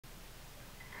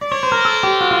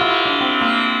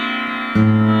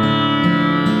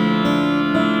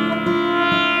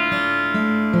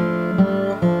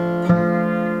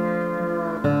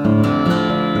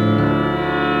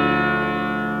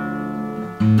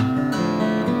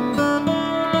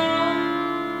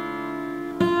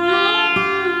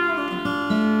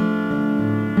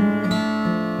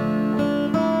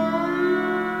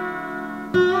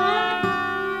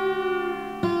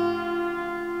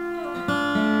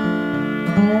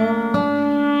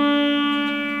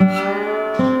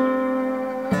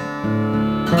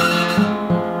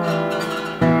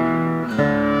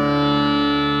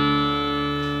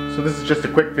So this is just a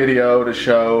quick video to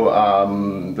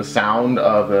show the sound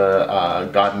of a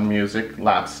Godden Music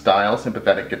lap style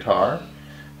sympathetic guitar.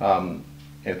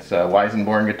 It's a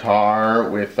Weissenborn guitar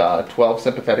with 12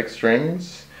 sympathetic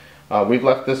strings. We've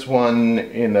left this one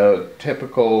in a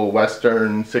typical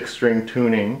Western 6-string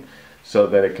tuning so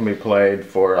that it can be played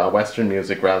for Western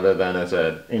music rather than as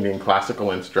an Indian classical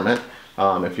instrument.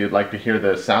 If you'd like to hear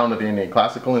the sound of the Indian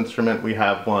classical instrument, we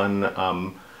have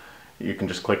one. You can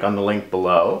just click on the link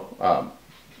below.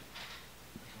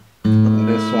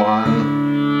 This one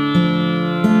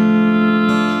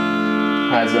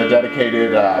has a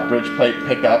dedicated bridge plate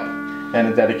pickup and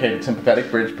a dedicated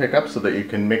sympathetic bridge pickup so that you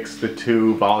can mix the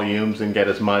two volumes and get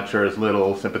as much or as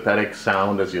little sympathetic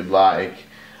sound as you'd like.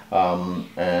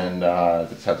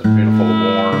 This has a beautiful,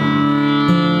 warm,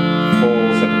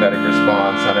 full sympathetic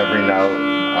response on every note.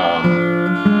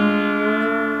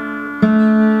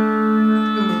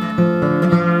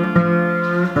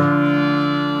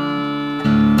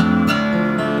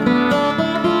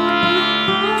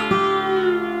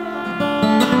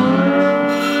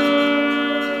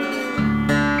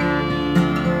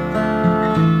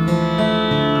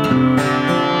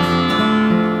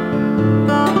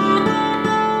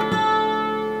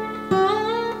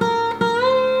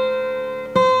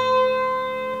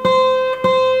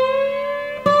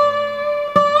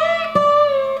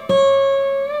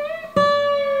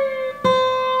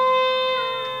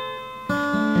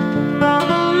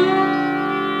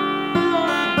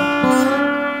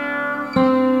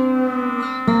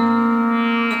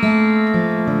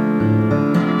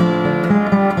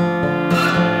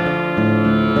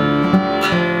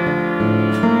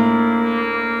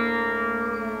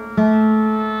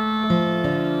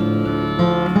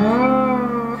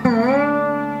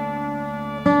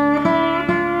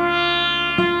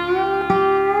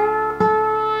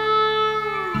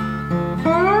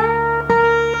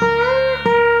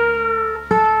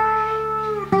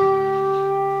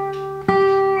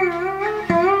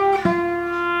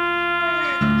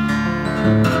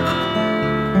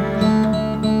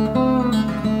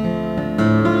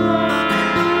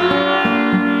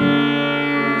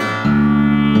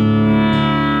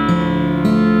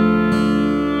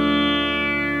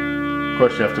 Of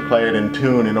course, you have to play it in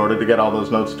tune in order to get all those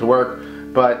notes to work,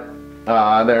 but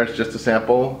there's just a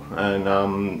sample,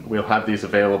 and we'll have these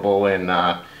available in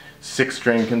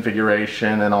 6-string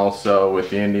configuration and also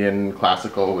with the Indian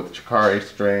classical with Chakari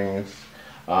strings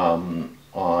on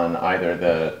either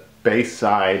the bass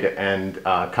side and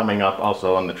coming up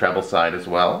also on the treble side as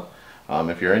well.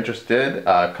 If you're interested,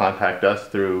 contact us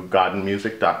through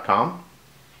goddenmusic.com.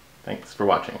 Thanks for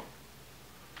watching.